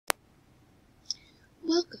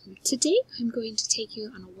Welcome! Today I'm going to take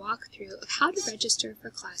you on a walkthrough of how to register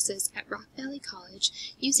for classes at Rock Valley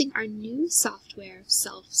College using our new software,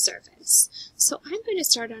 Self-Service. So I'm going to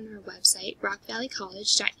start on our website,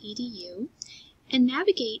 rockvalleycollege.edu, and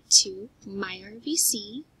navigate to My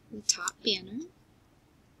RVC, the top banner.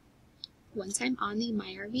 Once I'm on the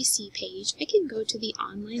My RVC page, I can go to the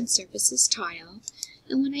Online Services tile,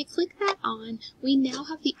 and when I click that on, we now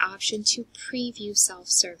have the option to preview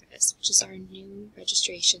Self-Service, which is our new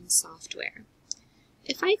registration software.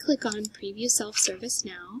 If I click on Preview Self-Service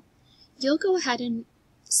now, you'll go ahead and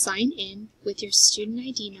sign in with your student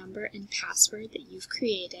ID number and password that you've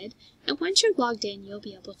created, and once you're logged in, you'll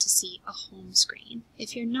be able to see a home screen.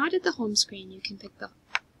 If you're not at the home screen, you can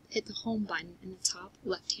hit the home button in the top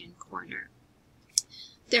left-hand corner.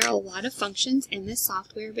 There are a lot of functions in this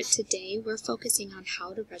software, but today we're focusing on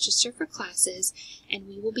how to register for classes, and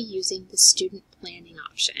we will be using the student planning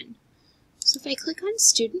option. So if I click on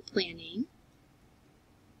student planning,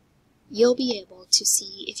 you'll be able to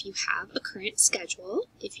see if you have a current schedule.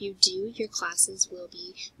 If you do, your classes will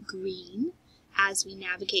be green. As we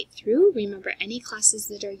navigate through, remember any classes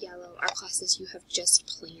that are yellow are classes you have just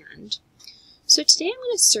planned. So today I'm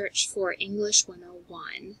going to search for English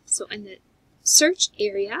 101. So in the search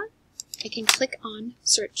area, I can click on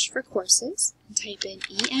Search for Courses and type in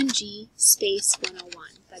ENG space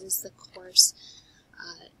 101. That is the course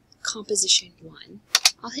composition 1.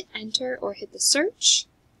 I'll hit Enter or hit the search.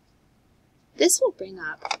 This will bring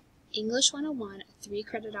up English 101, a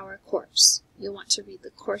 3-credit-hour course. You'll want to read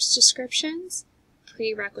the course descriptions,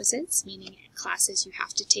 prerequisites, meaning classes you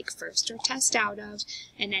have to take first or test out of,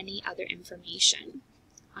 and any other information.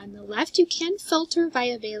 On the left, you can filter by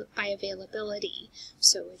availability.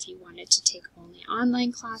 So if you wanted to take only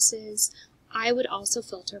online classes, I would also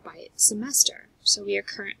filter by semester. So we are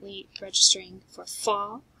currently registering for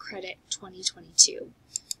Fall Credit 2022.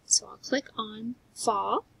 So I'll click on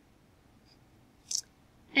Fall,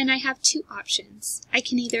 and I have two options. I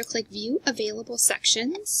can either click View Available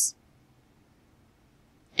Sections,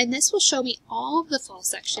 and this will show me all of the fall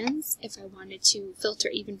sections. If I wanted to filter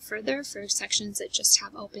even further for sections that just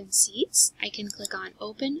have open seats, I can click on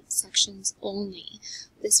Open Sections Only.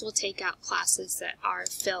 This will take out classes that are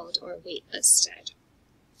filled or waitlisted.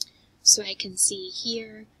 So I can see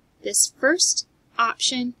here, this first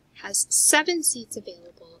option has 7 seats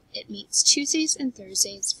available. It meets Tuesdays and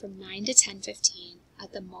Thursdays from 9 to 10:15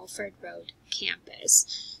 at the Mulford Road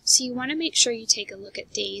campus. So you want to make sure you take a look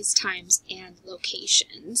at days, times, and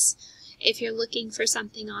locations. If you're looking for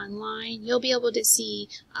something online, you'll be able to see,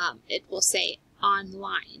 it will say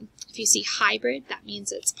online. If you see hybrid, that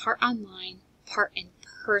means it's part online, part in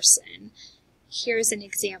person. Here's an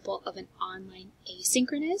example of an online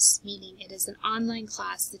asynchronous, meaning it is an online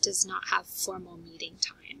class that does not have formal meeting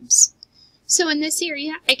times. So in this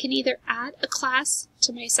area, I can either add a class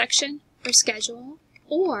to my section or schedule,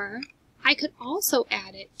 or I could also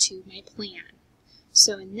add it to my plan.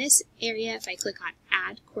 So in this area, if I click on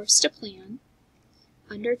Add Course to Plan,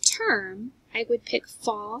 under Term, I would pick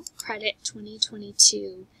Fall Credit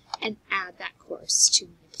 2022 and add that course to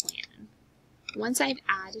my plan. Once I've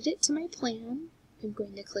added it to my plan, I'm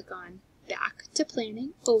going to click on Back to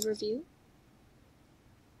Planning Overview,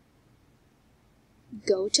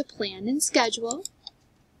 go to Plan and Schedule,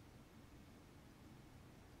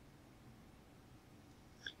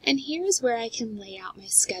 and here's where I can lay out my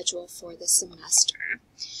schedule for the semester.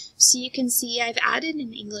 So you can see I've added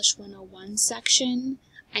an English 101 section.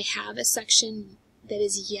 I have a section that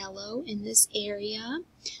is yellow in this area.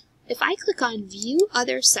 If I click on View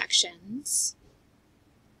Other Sections,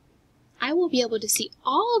 I will be able to see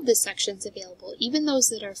all of the sections available, even those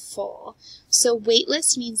that are full. So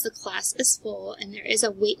waitlist means the class is full, and there is a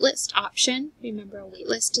waitlist option. Remember, a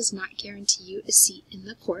waitlist does not guarantee you a seat in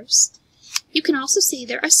the course. You can also see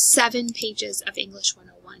there are 7 pages of English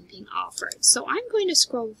 101 being offered. So I'm going to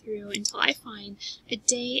scroll through until I find a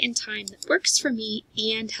day and time that works for me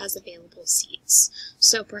and has available seats.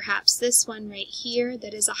 So perhaps this one right here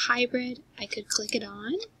that is a hybrid, I could click it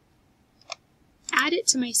on, add it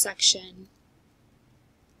to my section,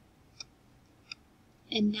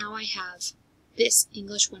 and now I have this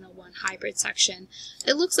English 101 hybrid section.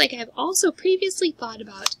 It looks like I've also previously thought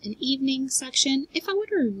about an evening section. If I were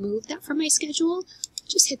to remove that from my schedule,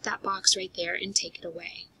 just hit that box right there and take it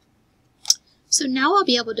away. So now I'll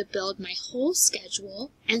be able to build my whole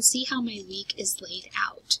schedule and see how my week is laid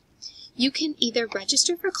out. You can either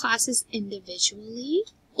register for classes individually,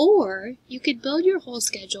 or you could build your whole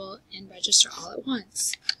schedule and register all at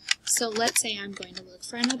once. So let's say I'm going to look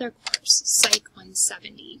for another course, Psych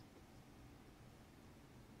 170.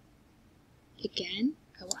 Again,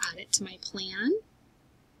 I will add it to my plan.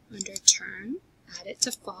 Under Term, add it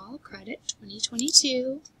to Fall Credit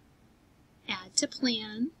 2022, add to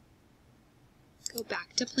Plan, go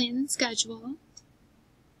back to Plan and Schedule,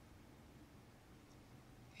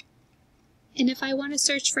 and if I want to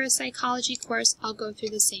search for a psychology course, I'll go through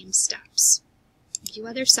the same steps. View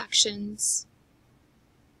other sections,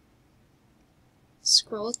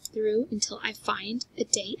 scroll through until I find a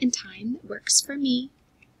date and time that works for me.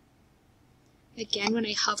 Again, when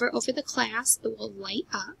I hover over the class, it will light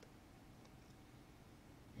up.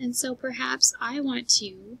 And so perhaps I want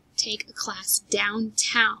to take a class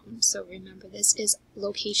downtown. So remember, this is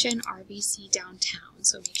location RVC downtown.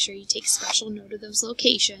 So make sure you take special note of those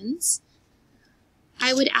locations.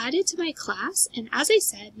 I would add it to my class, and as I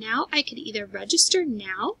said, now I could either register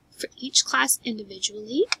now for each class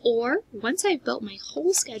individually, or once I've built my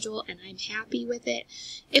whole schedule and I'm happy with it,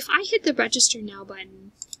 if I hit the Register Now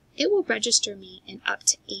button, it will register me in up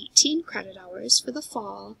to 18 credit hours for the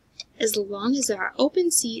fall, as long as there are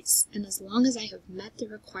open seats and as long as I have met the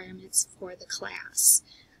requirements for the class.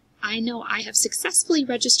 I know I have successfully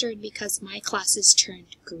registered because my classes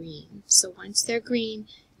turned green. So once they're green,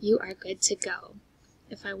 you are good to go.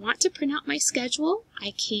 If I want to print out my schedule,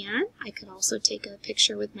 I can. I could also take a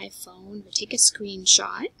picture with my phone or take a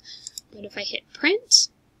screenshot. But if I hit print,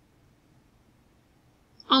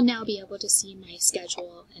 I'll now be able to see my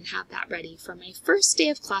schedule and have that ready for my first day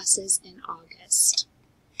of classes in August.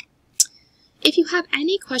 If you have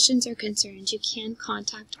any questions or concerns, you can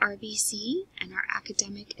contact RVC and our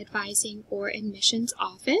Academic Advising or Admissions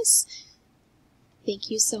Office.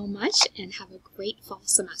 Thank you so much and have a great fall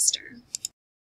semester.